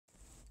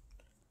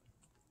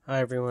Hi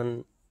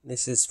everyone,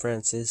 this is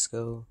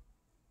Francisco,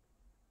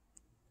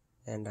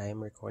 and I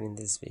am recording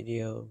this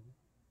video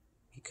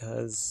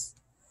because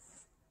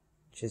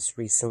just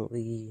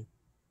recently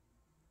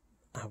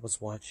I was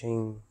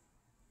watching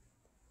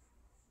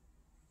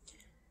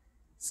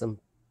some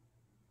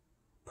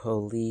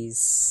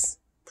police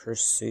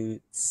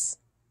pursuits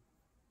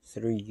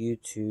through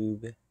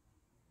YouTube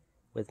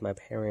with my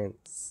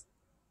parents,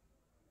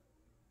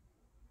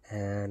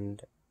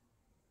 and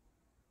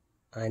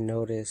I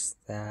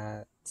noticed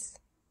that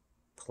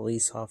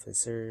police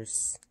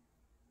officers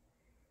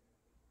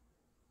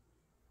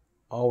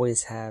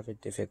always have a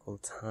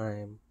difficult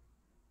time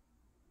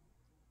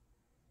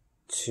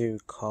to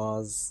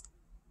cause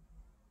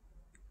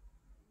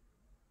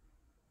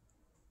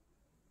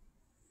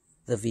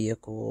the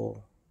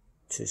vehicle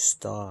to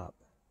stop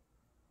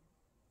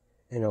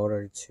in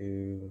order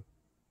to,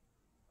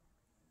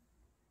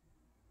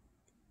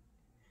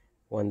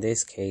 well, in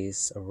this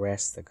case,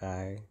 arrest the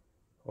guy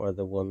or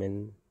the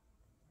woman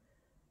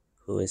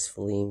who is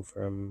fleeing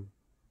from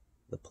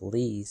the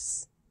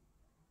police.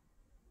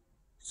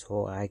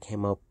 So I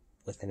came up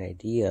with an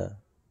idea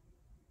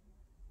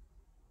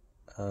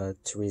to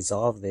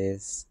resolve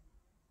this,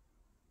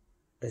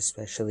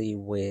 especially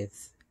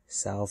with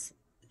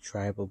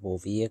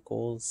self-drivable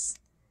vehicles,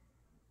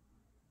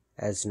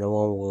 as no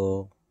one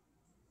will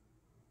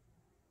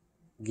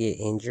get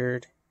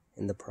injured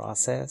in the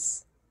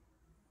process.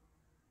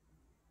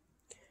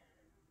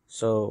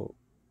 So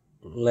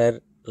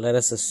let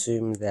us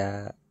assume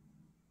that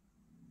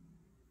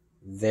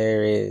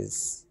there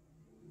is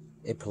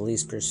a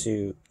police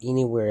pursuit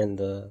anywhere in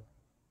the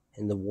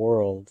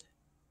world,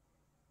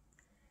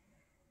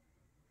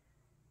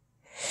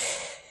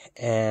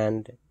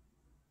 and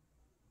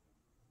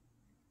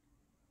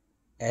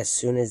as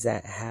soon as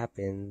that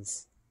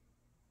happens,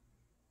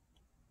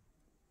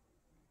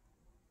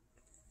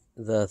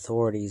 the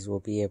authorities will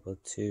be able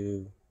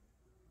to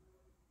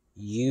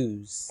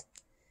use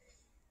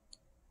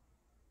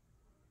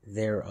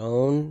their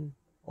own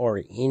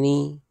or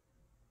any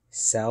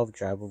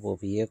self-drivable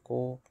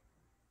vehicle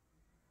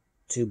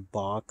to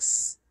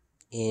box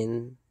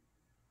in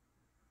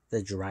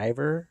the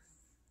driver.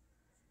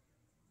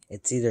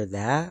 It's either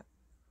that,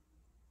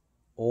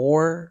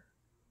 or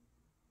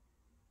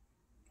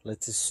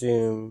let's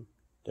assume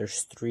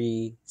there's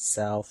 3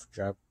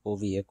 self-drivable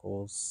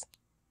vehicles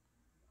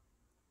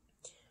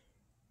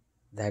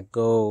that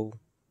go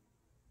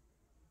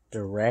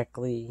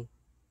directly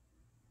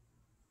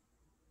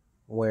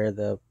where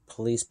the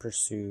police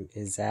pursuit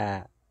is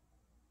at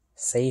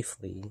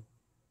safely.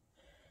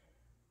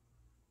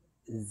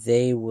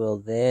 The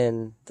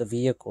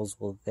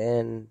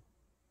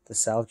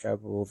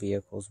self-drivable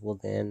vehicles will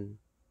then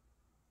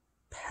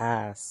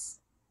pass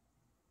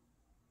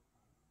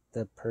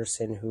the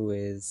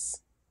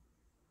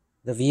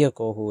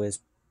vehicle who is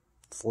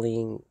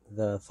fleeing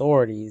the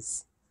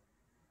authorities,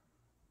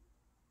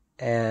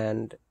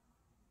 and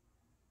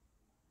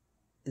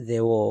they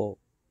will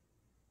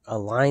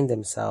align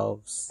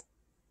themselves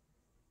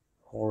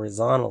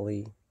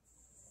horizontally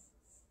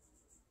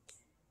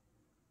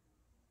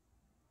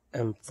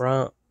in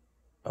front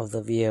of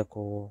the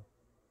vehicle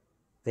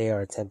they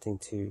are attempting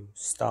to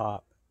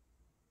stop.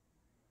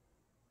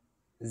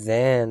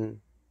 Then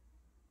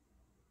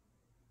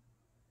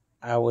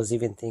I was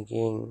even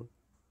thinking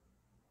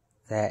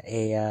that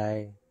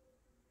AI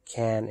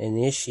can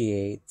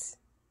initiate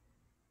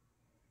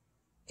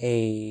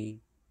a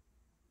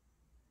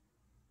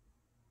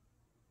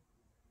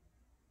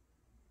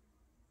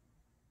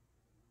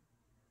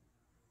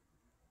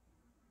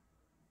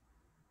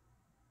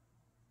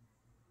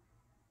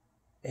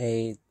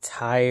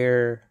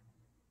tire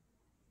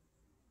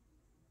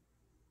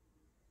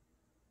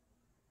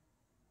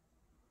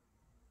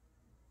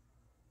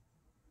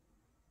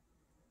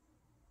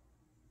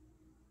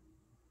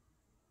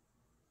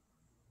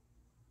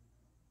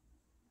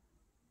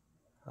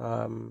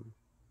um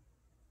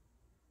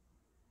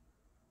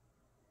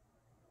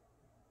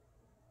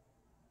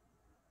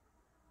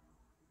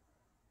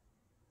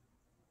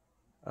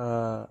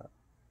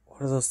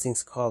what are those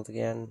things called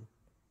again?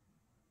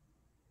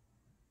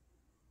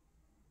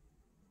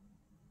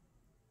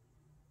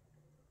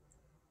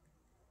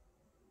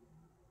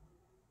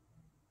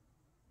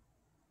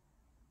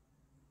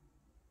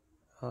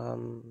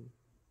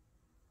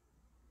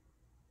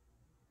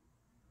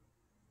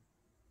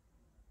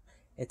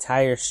 A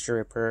tire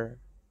strip.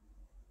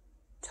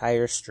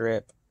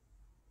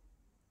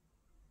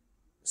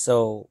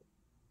 So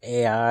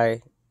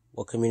AI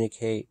will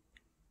communicate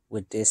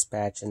with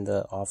dispatch and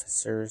the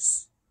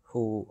officers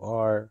who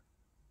are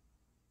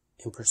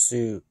in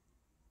pursuit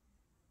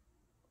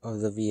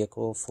of the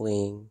vehicle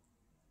fleeing,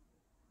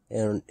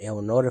 and it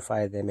will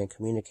notify them and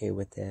communicate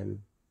with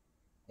them.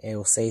 It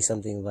will say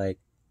something like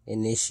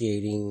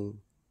initiating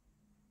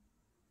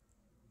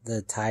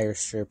the tire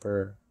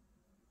stripper,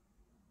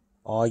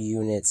 all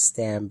units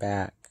stand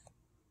back.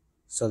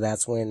 So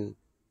that's when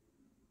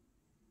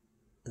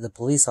the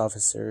police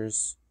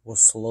officers will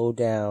slow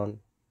down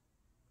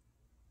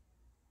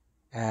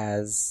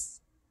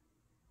as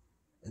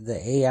the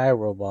AI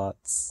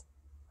robots,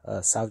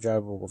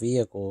 self-drivable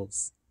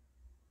vehicles,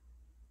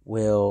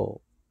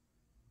 will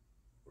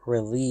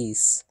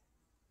release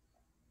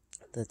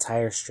the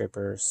tire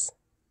strippers,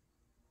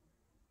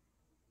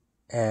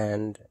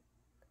 and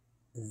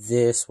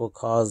this will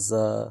cause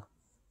the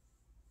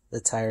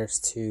tires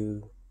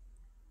to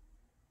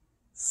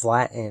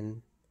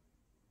flatten.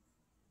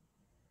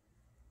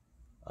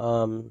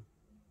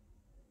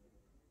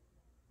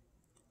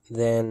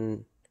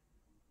 Then,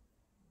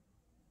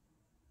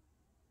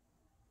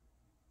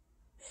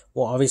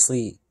 well,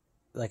 obviously,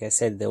 like I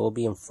said, they will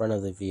be in front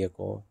of the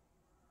vehicle.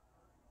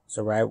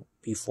 So right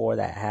before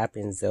that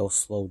happens, they'll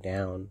slow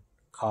down,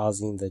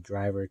 causing the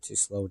driver to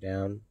slow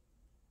down.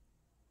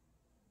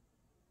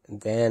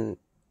 And then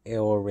it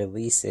will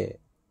release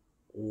it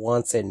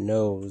once it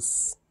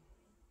knows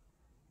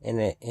and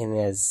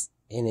is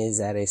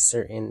at a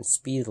certain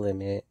speed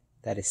limit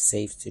that is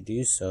safe to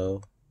do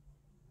so.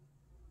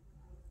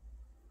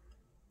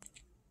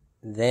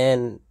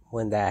 Then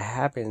when that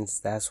happens,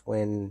 that's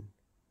when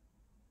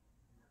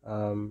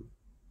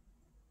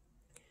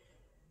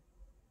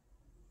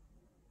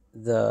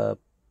the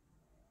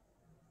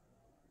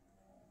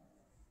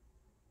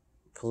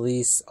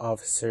police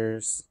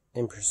officers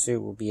in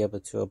pursuit will be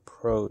able to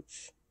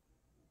approach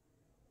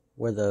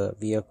where the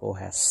vehicle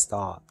has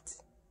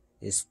stopped,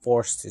 is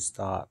forced to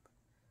stop,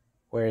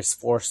 where it's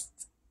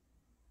forced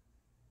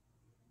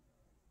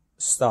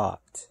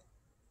stopped.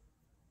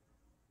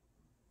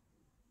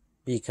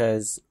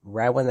 Because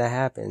right when that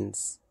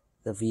happens,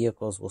 the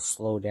vehicles will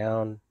slow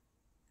down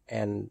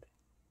and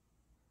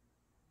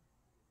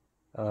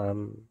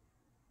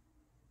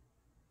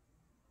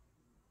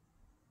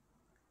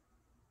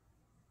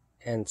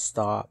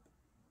stop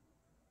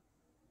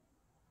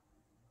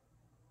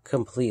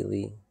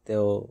completely.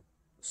 They'll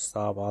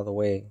stop all the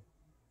way.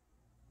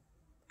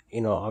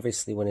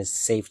 Obviously when it's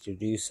safe to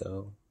do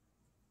so.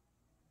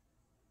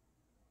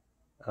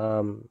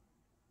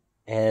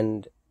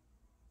 And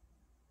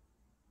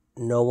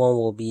no one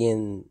will be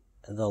in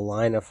the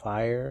line of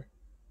fire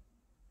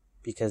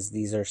because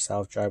these are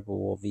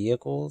self-drivable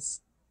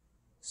vehicles.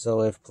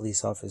 So if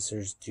police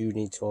officers do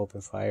need to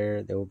open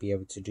fire, they will be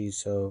able to do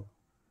so.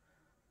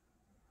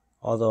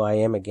 Although I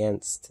am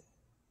against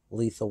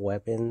lethal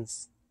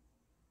weapons,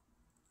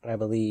 I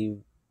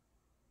believe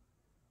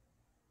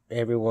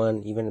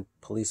everyone, even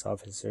police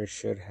officers,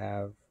 should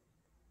have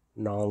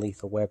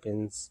non-lethal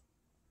weapons.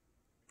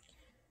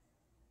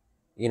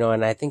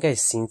 And I think I've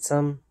seen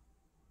some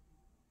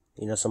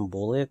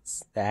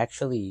bullets that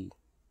actually,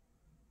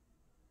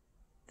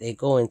 they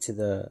go into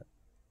the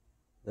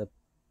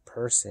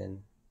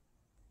person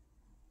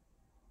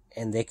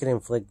and they can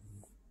inflict,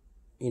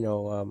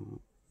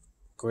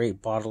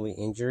 great bodily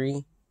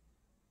injury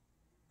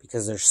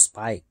because they're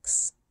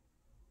spikes,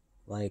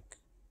 like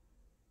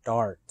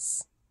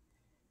darts,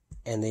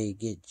 and they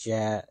get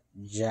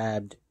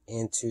jabbed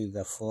into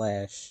the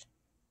flesh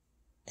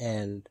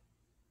and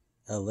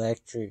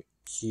electrocute,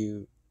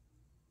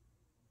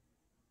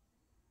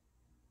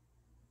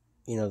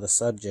 the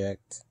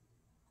subject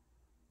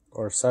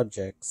or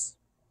subjects,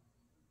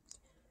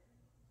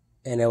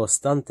 and it will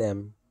stun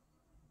them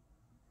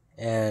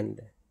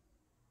and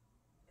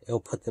it'll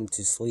put them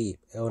to sleep.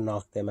 It'll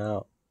knock them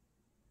out.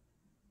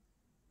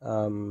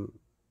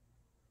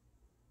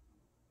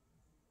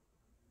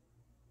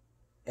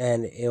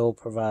 And it'll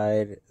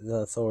provide the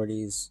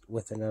authorities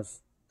with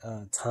enough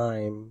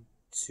time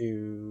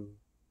to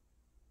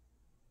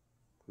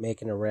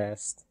make an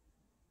arrest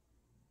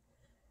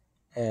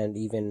and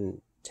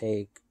even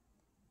take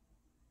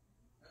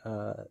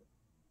the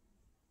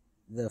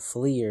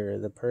fleer,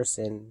 the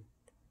person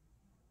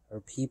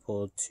or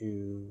people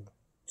to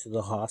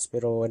the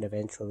hospital and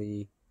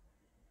eventually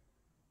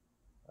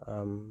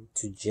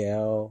to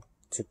jail,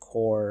 to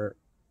court,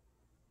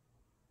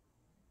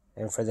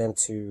 and for them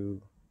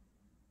to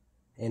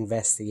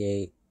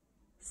investigate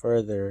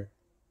further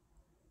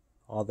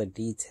all the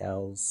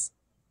details.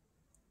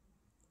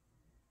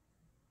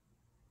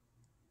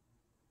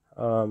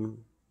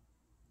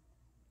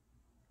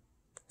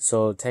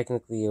 So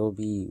technically it will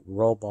be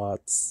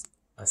robots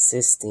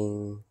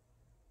assisting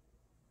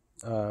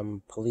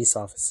police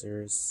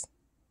officers.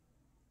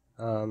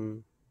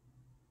 And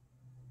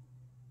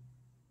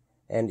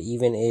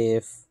even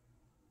if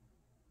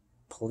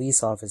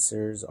police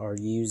officers are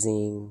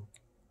using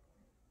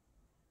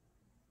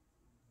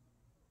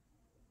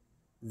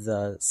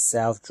the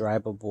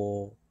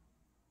self-drivable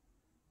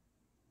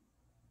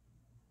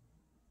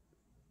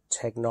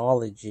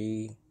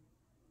technology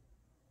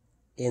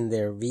in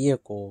their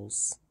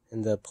vehicles,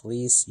 in the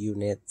police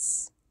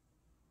units'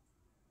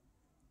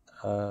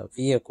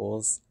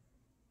 vehicles,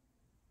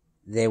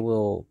 they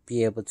will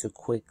be able to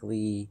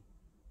quickly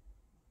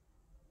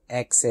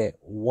exit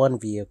one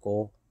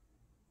vehicle,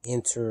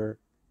 enter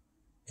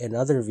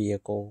another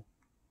vehicle,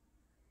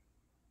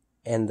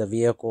 and the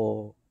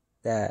vehicle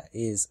that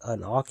is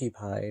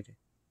unoccupied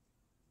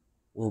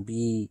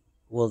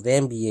will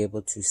then be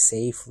able to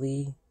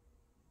safely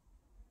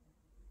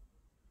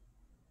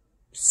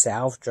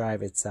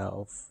self-drive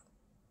itself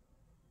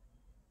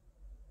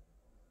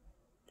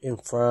in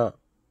front,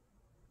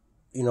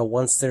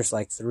 once there's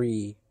like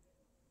 3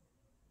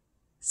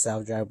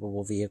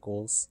 self-drivable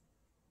vehicles,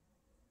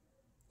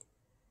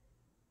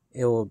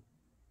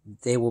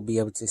 they will be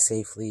able to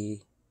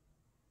safely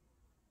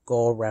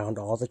go around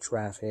all the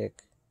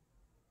traffic.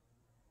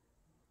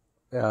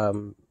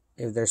 If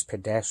there's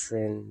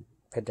pedestrians,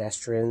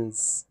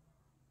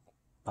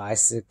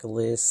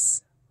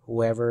 bicyclists,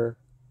 whoever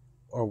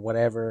or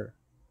whatever,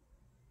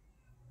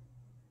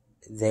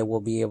 they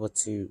will be able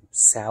to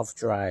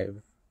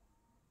self-drive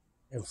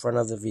in front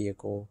of the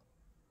vehicle,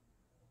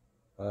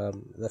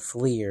 the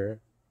FLIR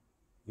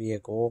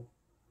vehicle,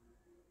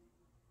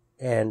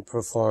 and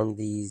perform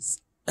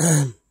this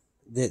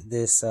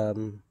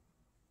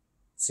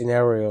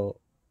scenario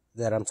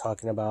that I'm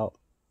talking about.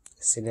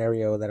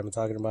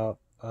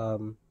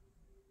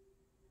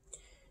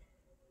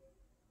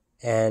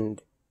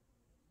 And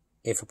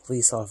if a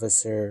police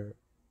officer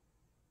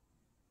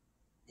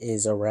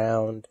is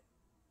around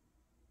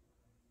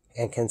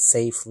and can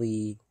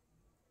safely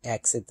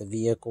exit the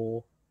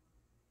vehicle,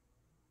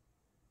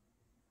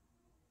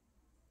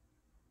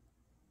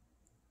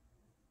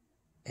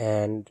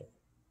 and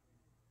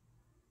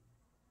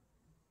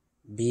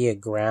be a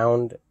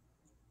ground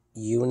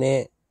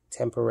unit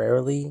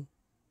temporarily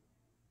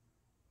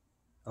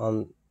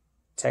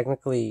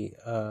technically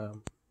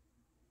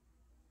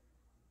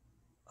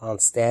on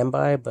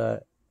standby,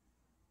 but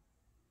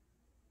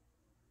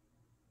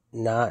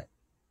not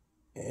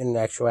in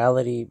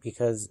actuality,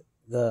 because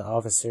the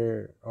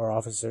officer or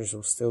officers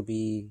will still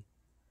be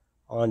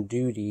on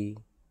duty,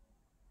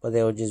 but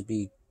they will just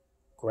be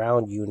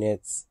ground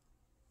units,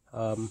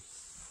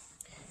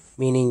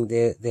 meaning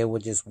they will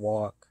just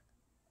walk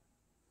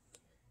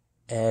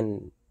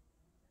and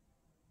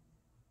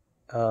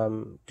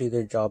do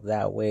their job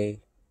that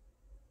way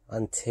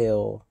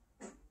until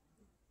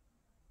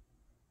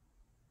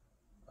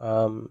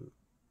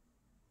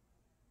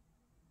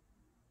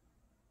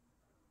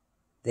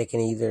they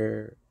can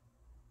either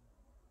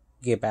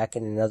get back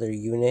in another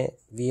unit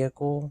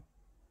vehicle,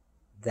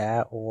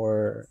 that,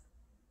 or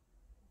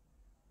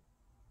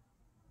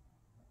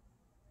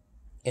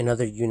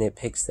another unit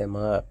picks them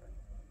up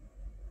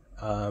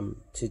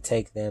to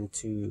take them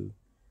to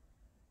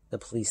the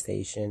police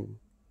station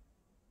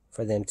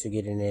for them to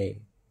get in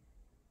a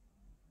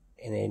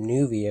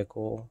new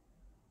vehicle,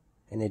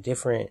 in a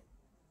different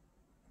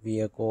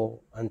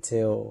vehicle,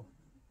 until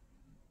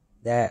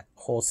that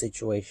whole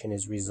situation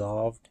is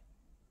resolved.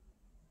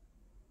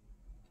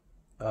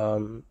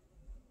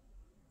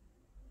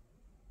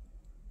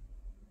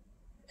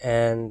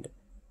 And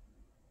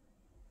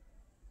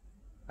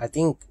I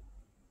think,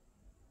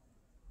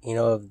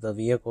 if the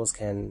vehicles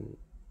can,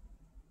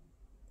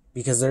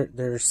 because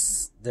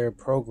they're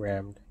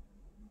programmed,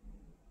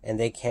 and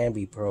they can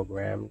be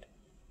programmed.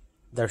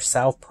 They're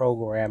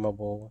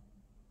self-programmable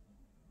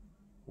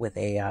with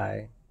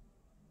AI,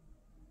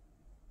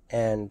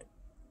 and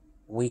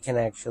we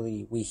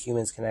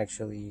humans can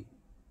actually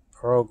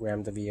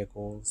program the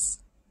vehicles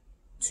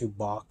to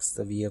box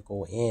the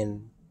vehicle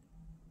in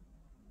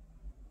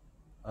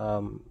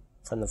from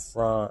the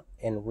front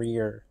and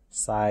rear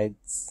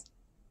sides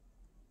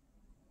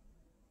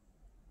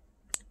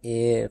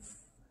if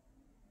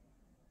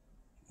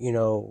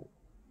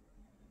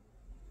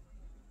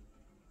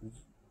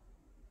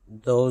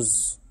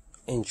those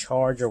in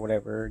charge or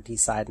whatever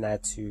decide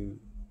not to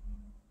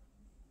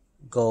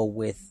go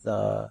with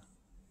the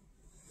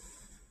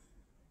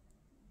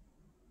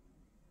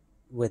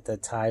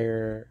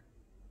tire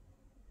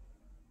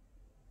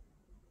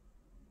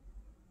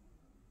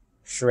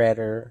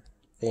shredder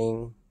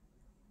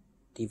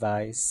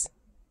device.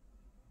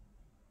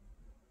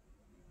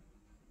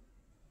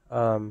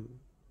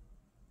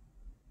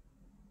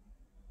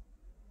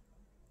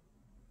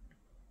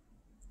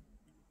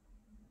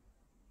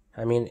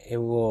 I mean, it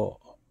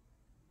will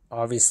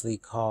obviously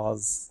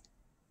cause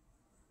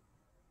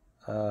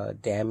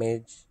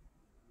damage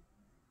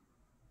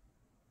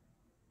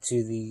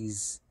to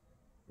these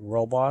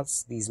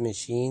robots, these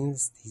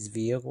machines, these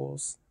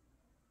vehicles.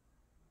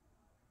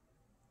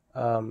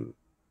 But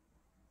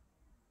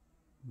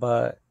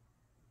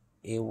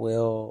it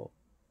will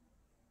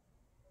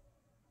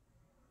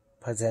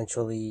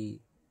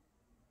potentially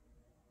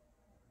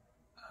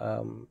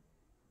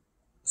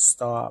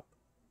stop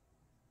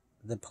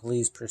the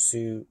police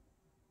pursuit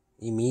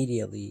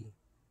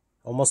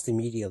almost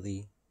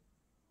immediately,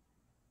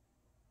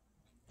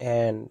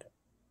 and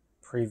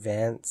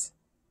prevent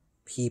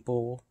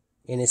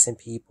innocent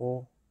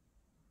people,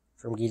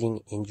 from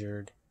getting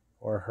injured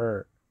or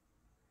hurt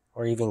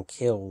or even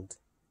killed,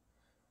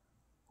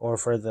 or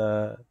for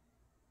the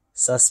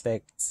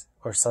suspects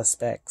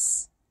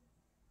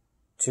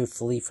to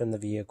flee from the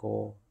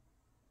vehicle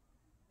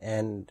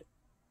and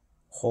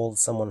hold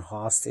someone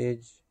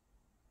hostage,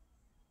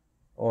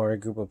 or a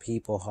group of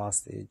people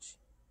hostage.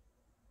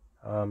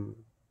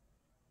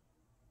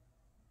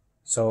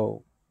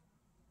 So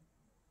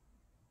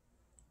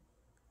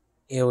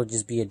it will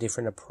just be a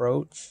different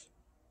approach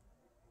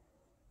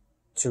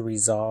to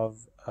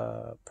resolve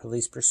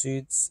police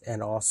pursuits,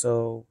 and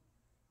also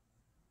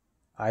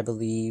I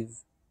believe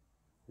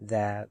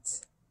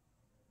that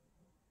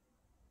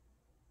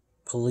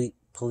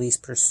police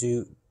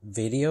pursuit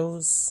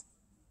videos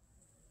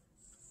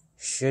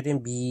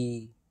shouldn't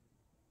be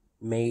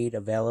made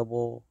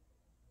available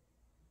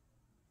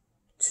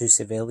to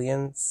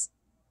civilians,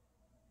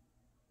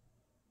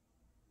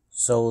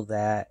 so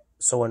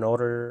in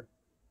order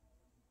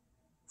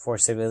for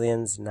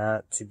civilians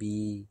not to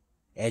be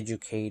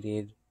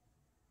educated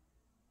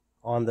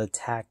on the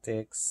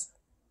tactics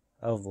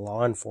of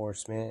law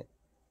enforcement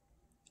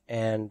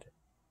and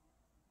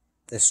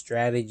the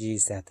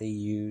strategies that they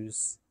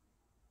use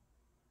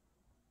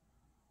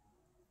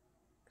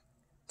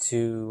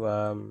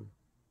to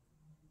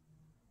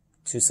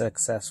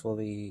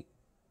successfully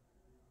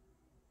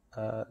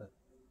uh,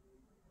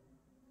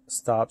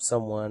 stop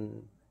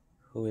someone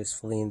who is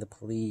fleeing the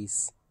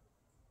police,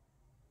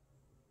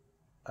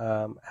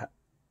 um,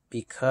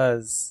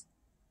 because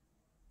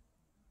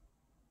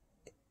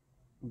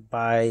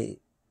by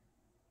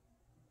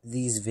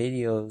these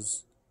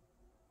videos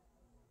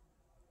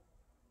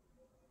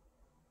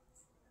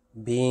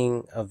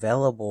being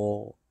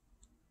available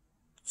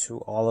to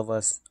all of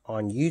us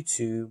on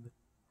YouTube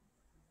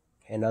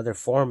and other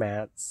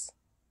formats,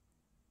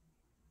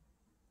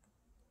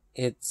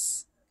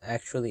 it's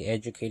actually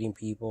educating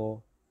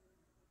people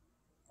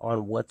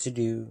on what to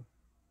do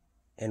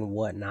and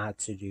what not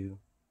to do.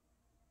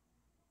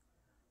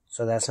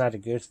 So that's not a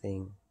good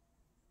thing.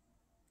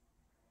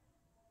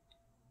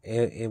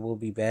 It will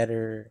be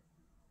better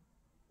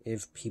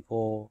if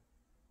people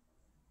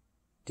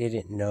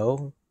didn't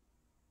know,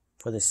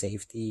 for the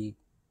safety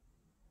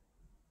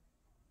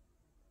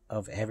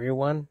of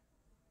everyone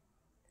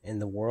in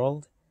the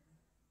world,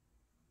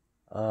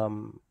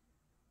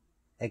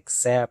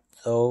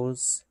 except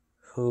those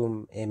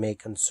whom it may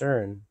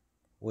concern,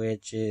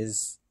 which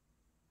is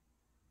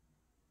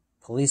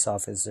police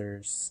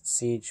officers,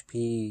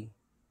 CHP,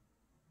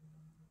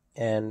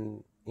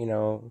 and,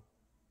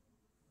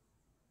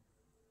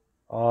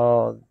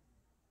 all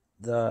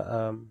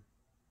the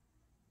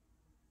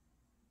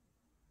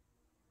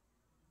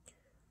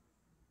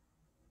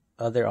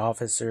other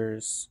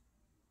officers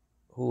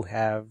who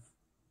have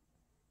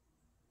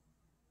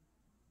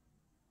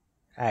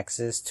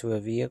access to a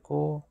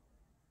vehicle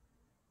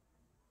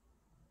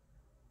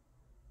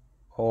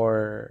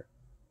or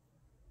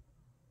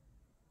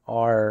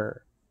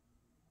are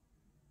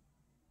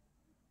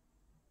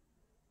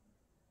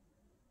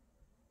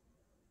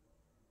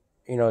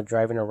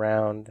driving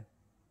around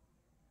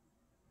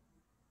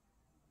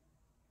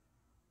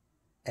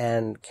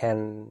and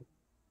can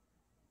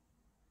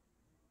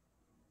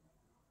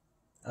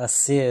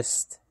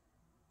assist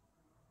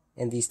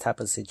in these type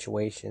of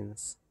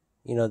situations,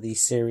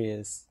 these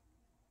serious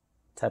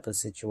type of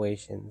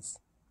situations.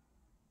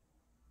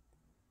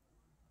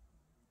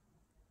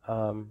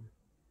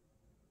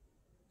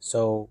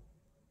 So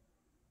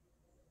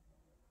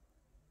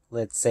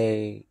let's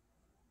say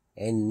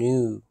a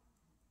new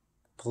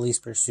police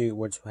pursuit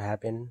were to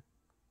happen,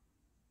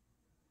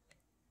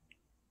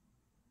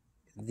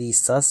 these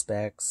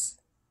suspects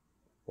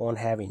won't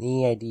have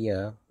any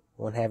idea,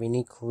 won't have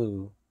any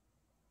clue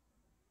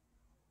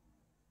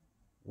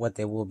what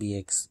they will be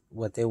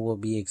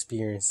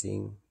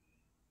experiencing,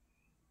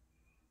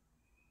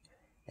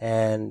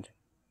 and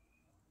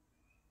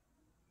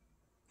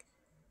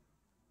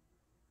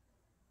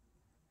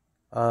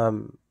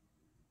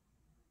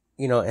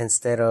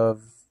instead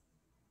of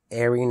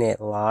airing it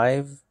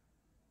live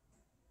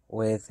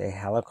with a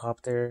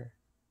helicopter,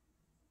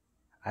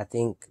 I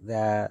think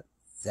that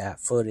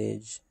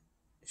footage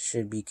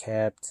should be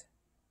kept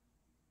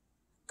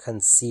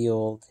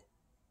concealed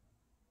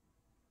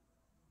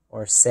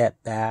or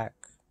set back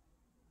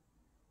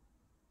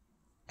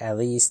at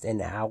least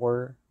an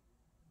hour,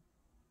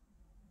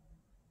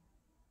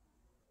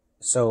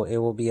 so it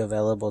will be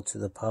available to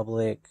the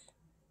public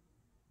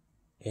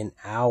an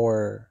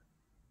hour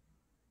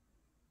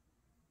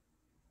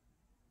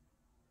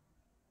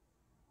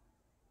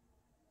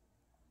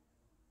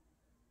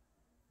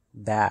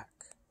back,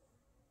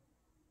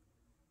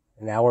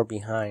 an hour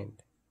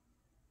behind.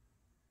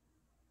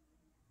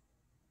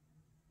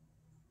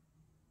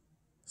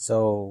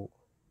 So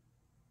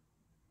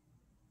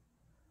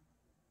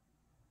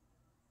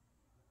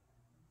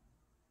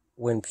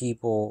when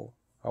people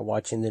are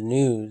watching the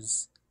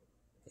news,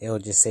 it'll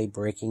just say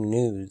breaking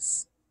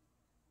news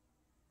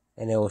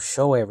and it will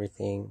show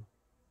everything.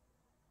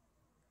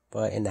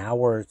 But an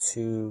hour or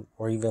two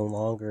or even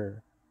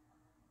longer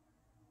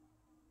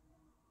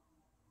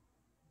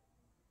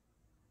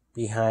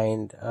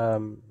behind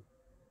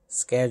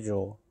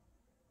schedule,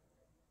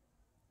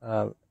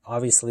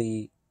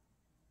 obviously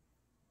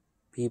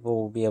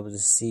people will be able to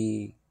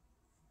see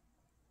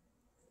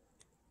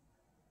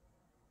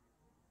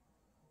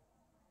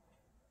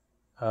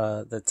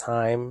the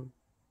time,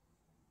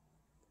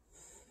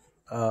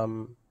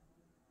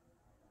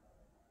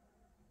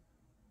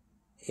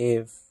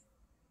 if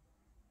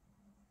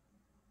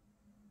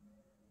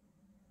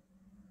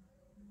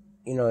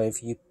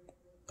if you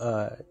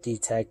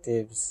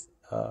detectives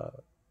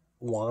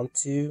want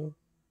to,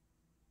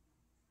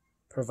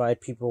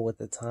 provide people with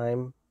the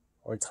time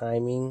or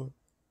timing.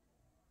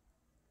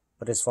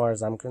 But as far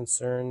as I'm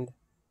concerned,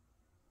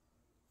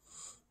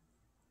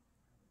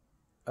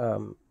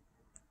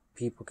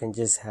 people can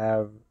just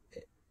have,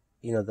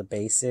 the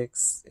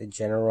basics, a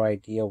general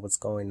idea of what's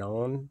going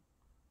on,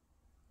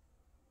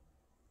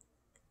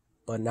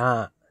 but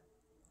not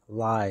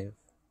live.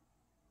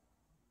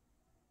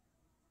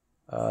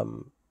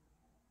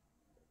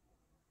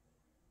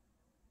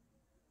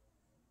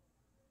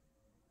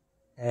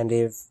 And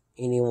if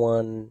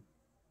anyone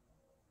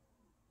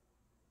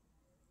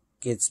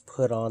gets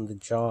put on the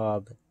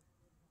job,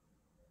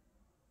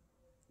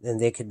 then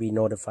they could be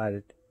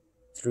notified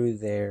through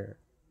their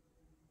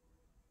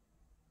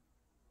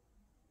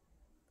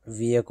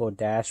vehicle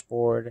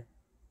dashboard,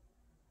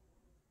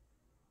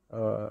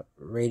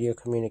 radio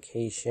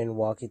communication,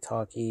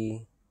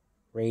 walkie-talkie,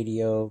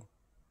 radio,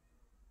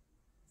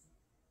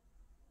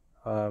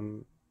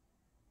 and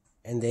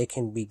they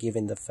can be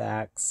given the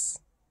facts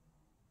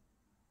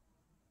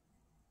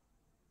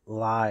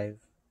live,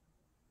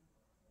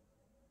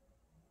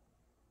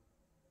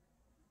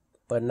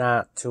 but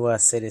not to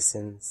us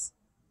citizens.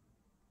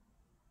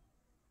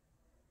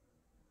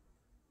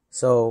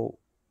 So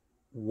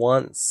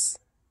once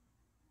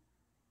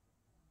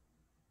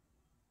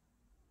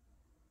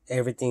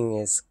everything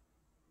is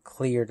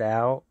cleared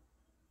up,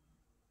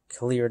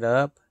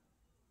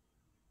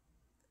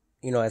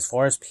 as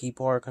far as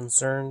people are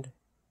concerned,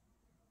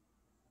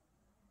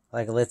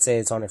 like let's say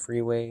it's on a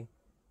freeway,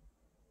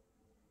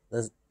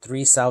 the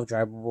 3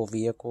 self-drivable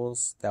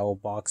vehicles that will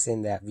box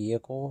in that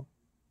vehicle,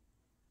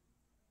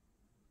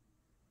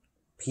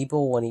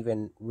 people won't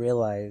even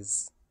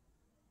realize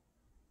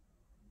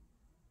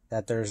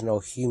that there's no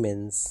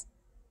humans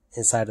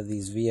inside of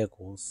these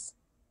vehicles.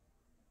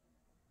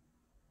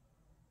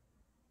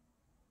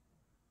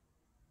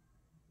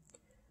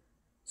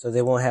 So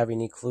they won't have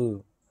any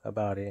clue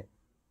about it.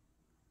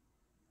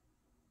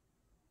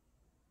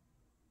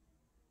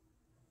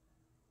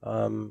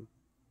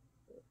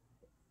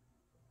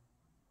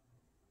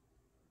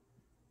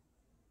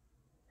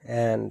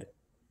 And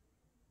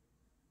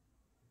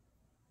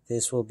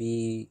this will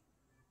be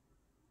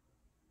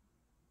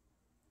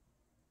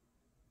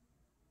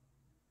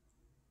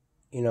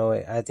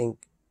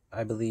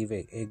I believe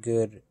a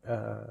good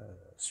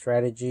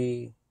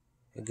strategy,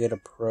 a good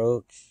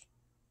approach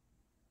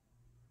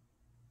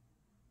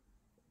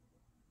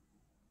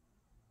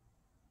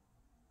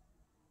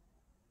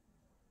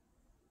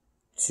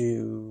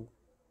to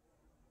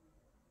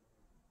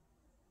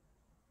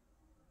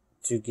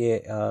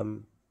get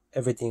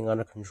everything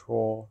under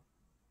control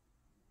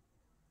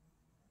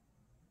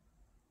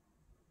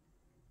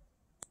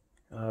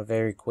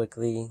very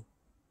quickly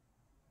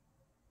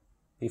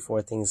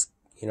before things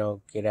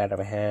get out of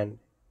hand,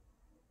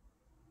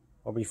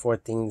 or before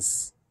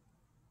things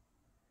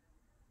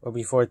or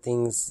before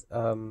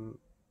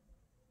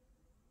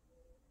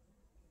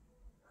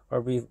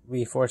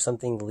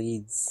something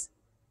leads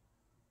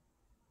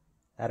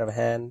out of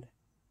hand.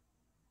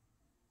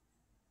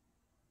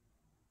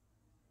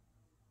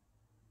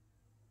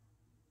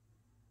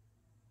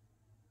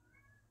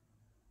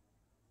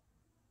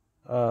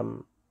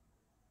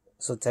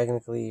 So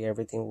technically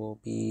everything will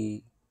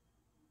be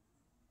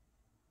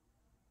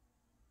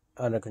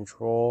under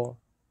control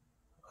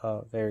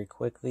very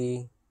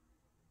quickly,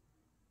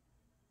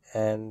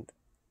 and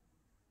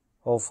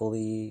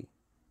hopefully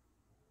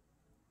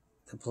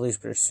the police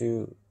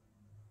pursuit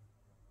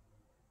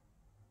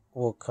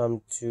will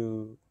come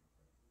to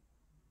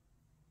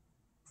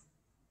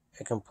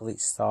a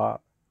complete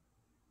stop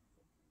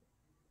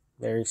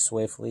very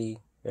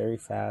swiftly, very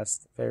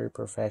fast, very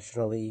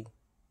professionally.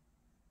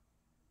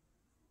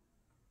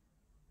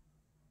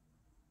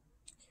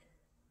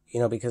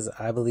 Because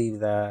I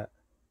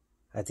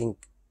think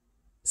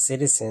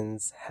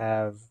citizens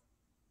have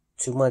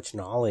too much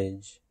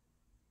knowledge,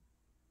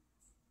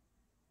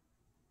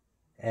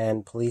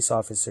 and police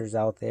officers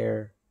out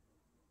there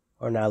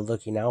are not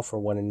looking out for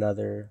one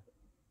another,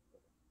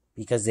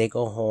 because they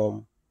go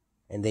home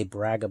and they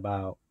brag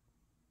about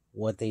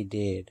what they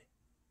did.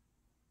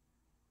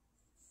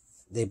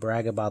 They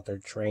brag about their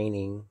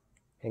training,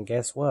 and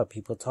guess what?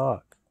 People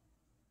talk.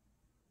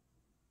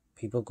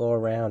 People go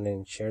around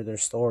and share their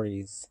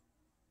stories,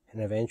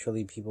 and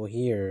eventually people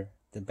hear,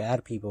 the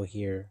bad people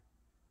hear,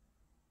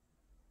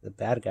 the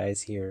bad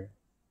guys hear.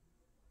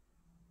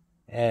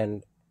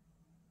 And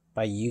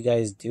by you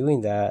guys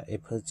doing that,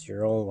 it puts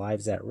your own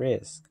lives at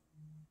risk.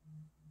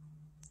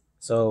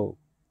 So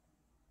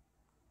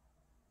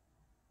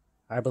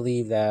I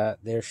believe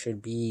that there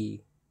should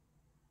be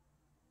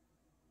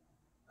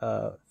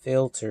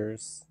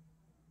filters,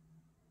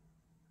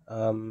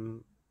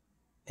 and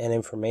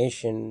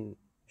information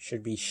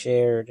should be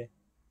shared,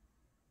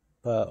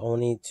 but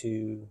only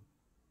to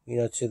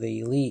the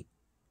elite,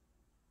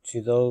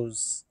 to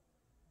those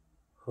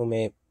whom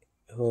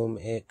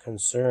it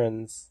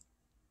concerns.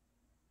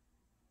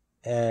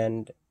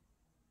 And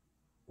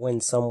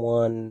when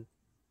someone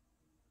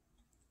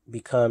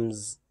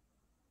becomes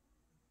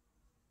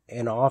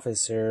an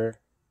officer,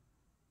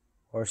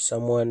 or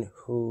someone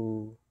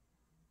who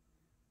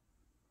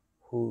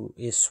who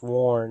is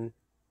sworn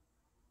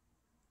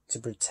to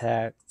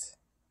protect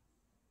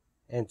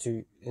and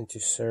to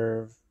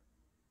serve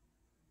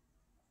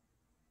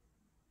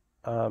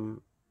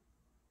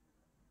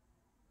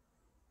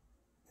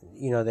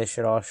they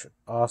should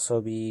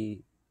also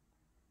be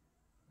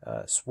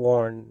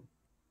sworn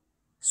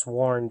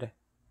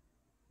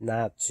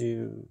not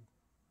to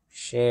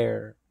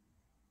share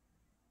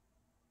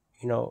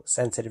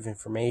sensitive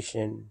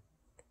information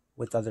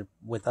with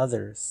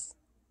others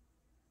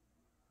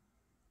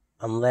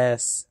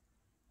unless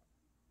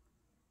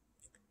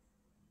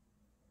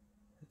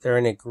they're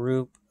in a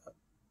group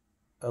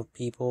of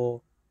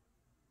people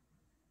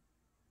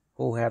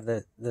who have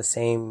the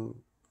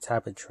same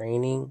type of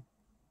training,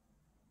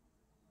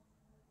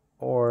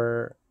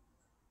 or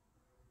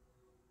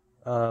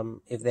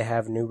if they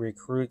have new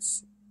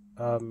recruits,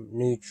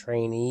 new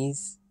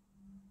trainees,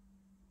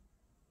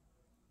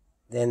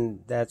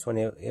 then that's when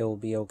it will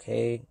be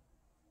okay.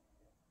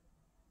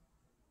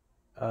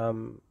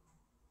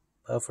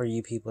 But for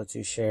you people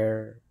to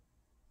share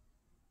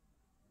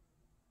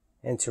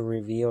and to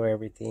reveal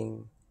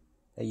everything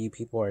that you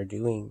people are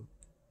doing,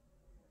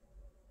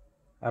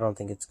 I don't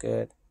think it's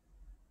good.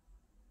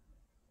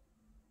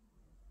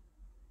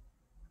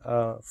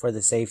 For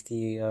the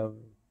safety of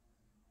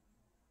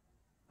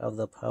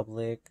the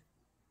public,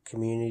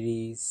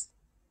 communities,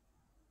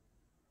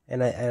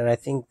 and I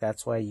think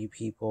that's why you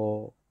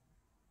people,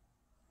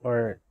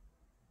 or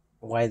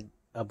why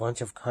a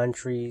bunch of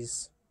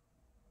countries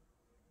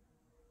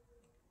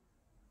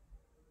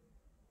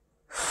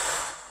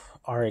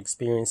are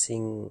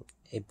experiencing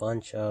a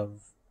bunch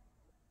of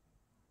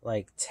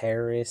like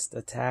terrorist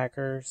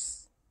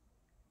attackers,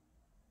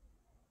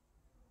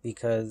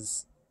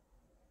 because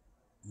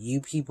you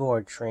people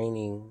are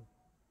training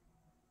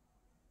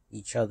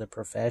each other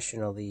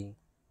professionally,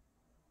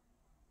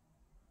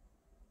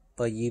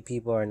 but you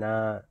people are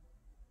not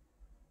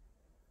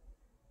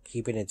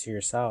keeping it to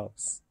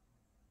yourselves.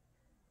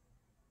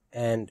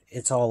 And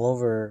it's all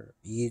over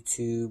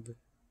YouTube.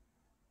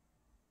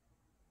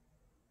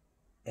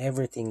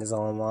 Everything is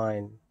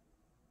online.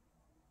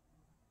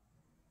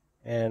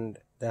 And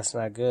that's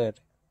not good.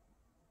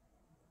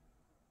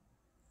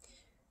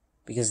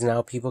 Because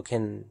now people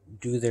can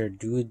do their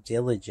due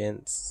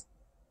diligence,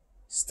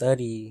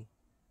 study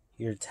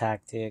your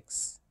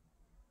tactics,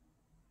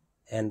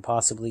 and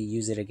possibly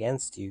use it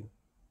against you.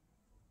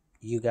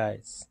 You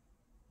guys.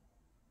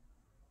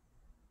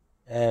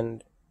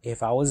 And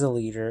if I was a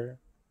leader,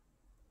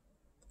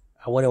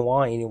 I wouldn't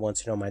want anyone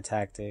to know my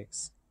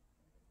tactics.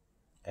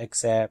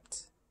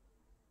 Except,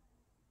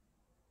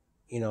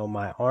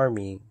 my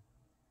army,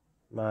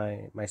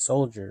 my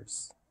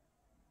soldiers.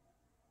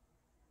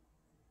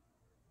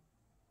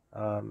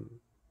 And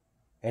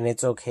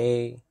it's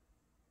okay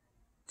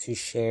to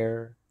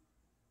share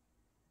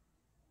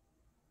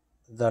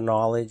the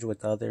knowledge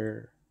with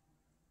other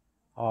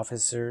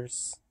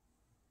officers.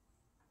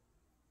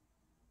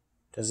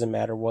 Doesn't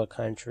matter what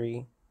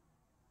country.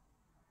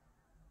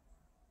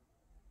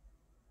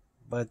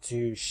 But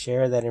to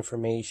share that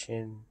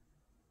information,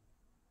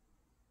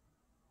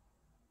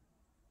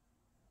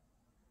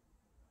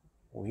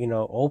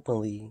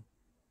 openly,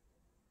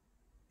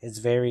 it's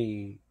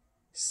very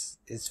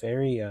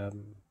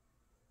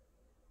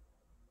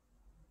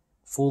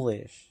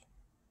foolish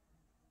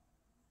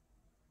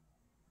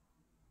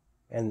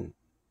and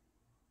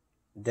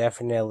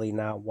definitely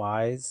not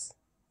wise,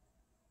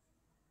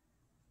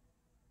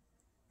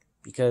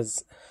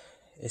 because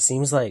it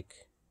seems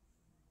like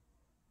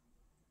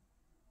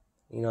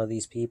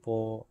these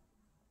people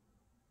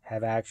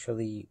have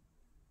actually,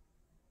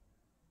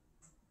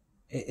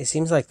 it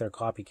seems like they're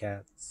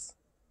copycats.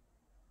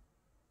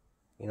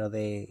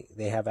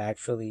 They have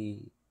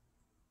actually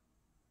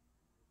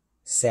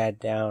sat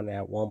down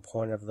at one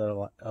point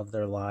of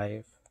their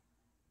life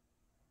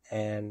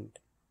and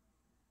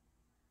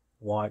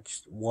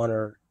watched one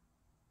or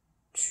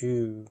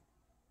two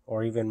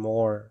or even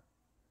more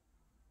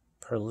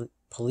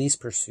police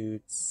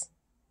pursuits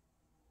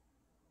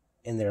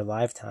in their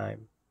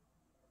lifetime.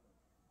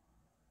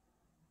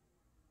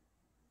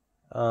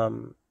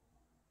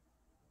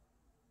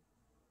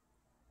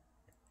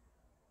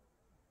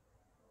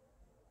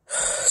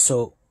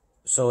 So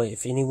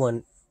if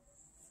anyone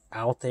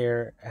out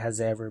there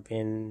has ever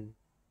been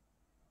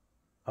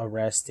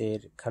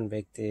arrested,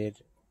 convicted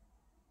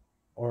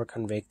or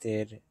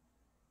convicted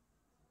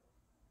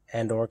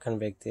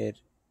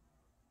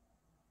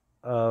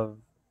of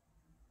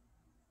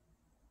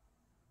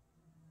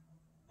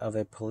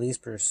a police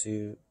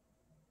pursuit,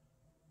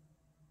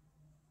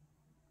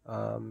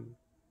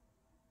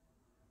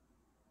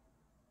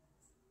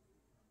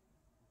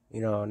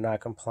 not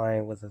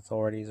complying with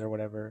authorities or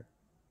whatever,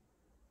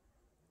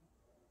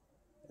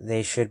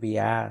 they should be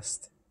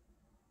asked,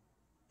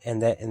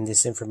 and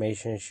this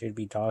information should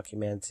be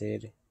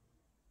documented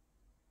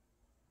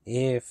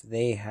if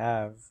they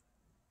have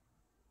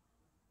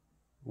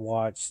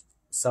watched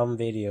some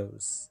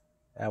videos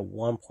at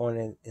one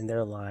point in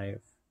their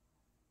life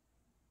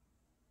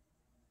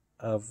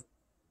of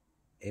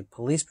a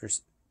police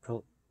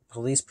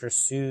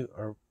pursuit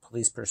or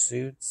police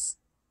pursuits,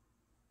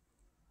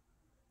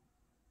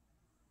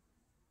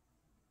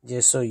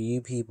 just so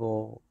you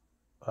people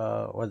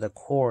or the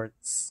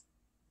courts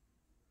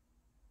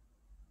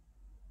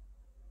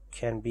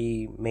can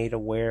be made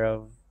aware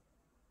of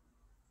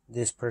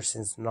this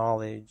person's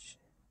knowledge,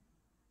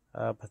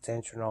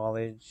 potential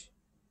knowledge.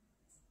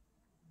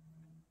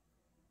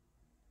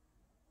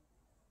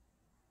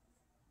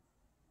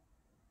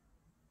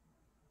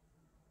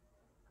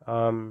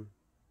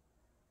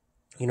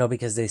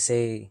 Because they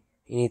say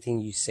anything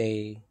you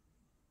say,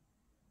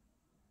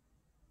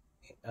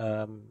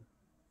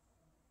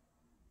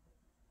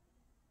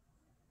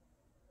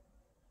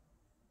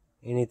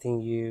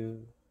 anything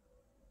you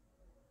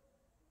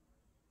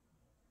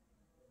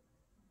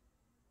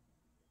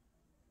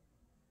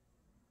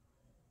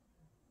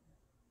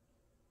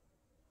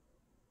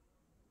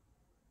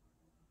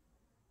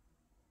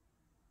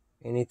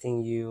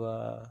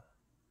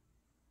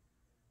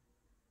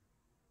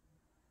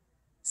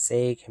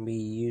say can be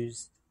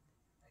used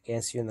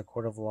against you in the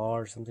court of law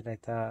or something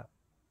like that.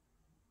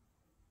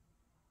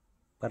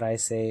 But I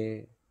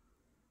say,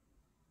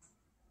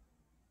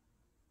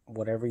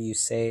 whatever you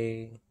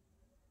say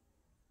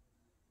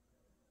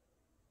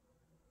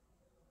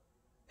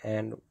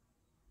and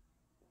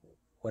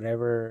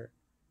whatever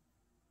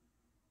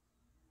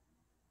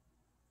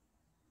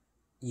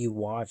you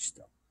watched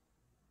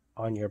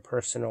on your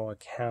personal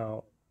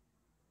account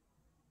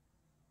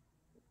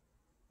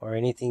or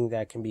anything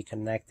that can be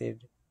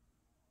connected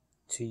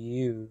to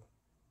you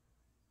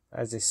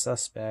as a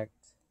suspect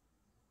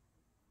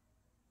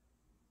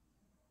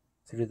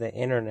through the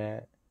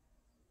internet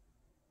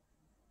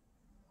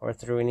or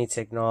through any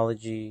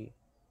technology,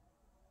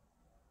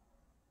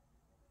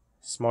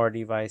 smart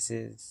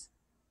devices,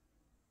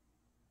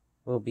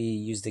 will be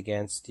used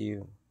against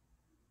you.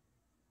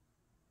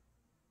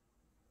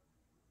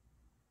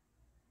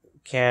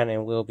 Can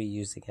and will be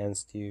used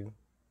against you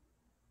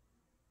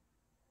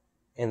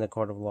in the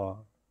court of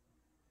law.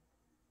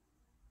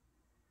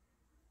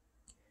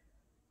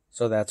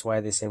 So that's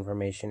why this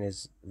information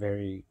is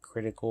very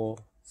critical.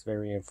 It's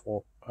very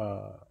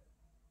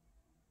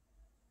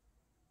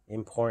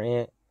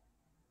important.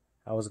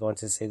 I was going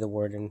to say the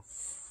word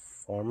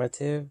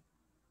informative,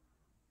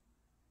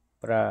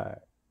 but I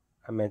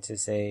meant to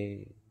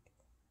say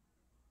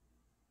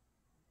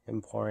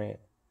important,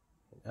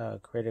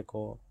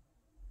 critical.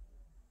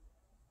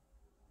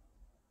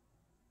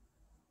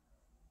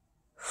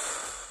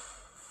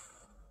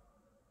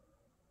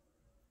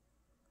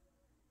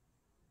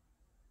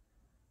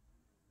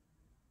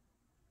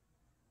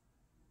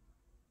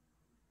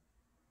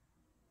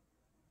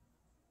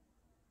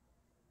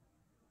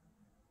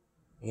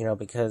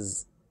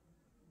 Because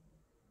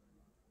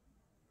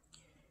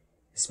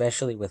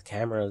especially with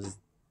cameras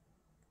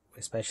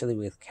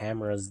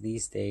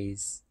these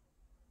days,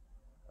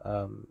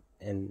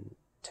 and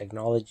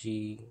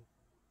technology,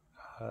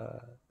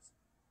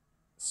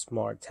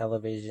 smart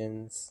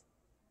televisions,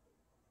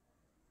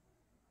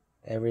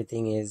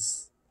 everything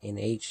is in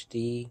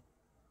HD,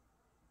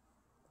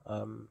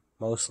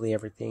 mostly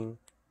everything,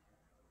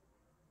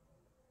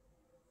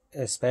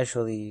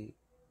 especially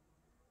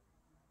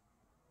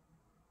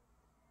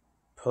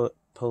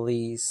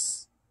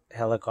police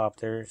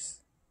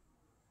helicopters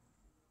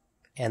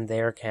and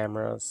their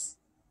cameras,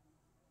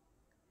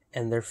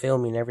 and they're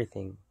filming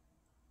everything,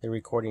 they're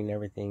recording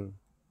everything,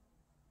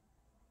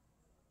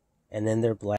 and then they're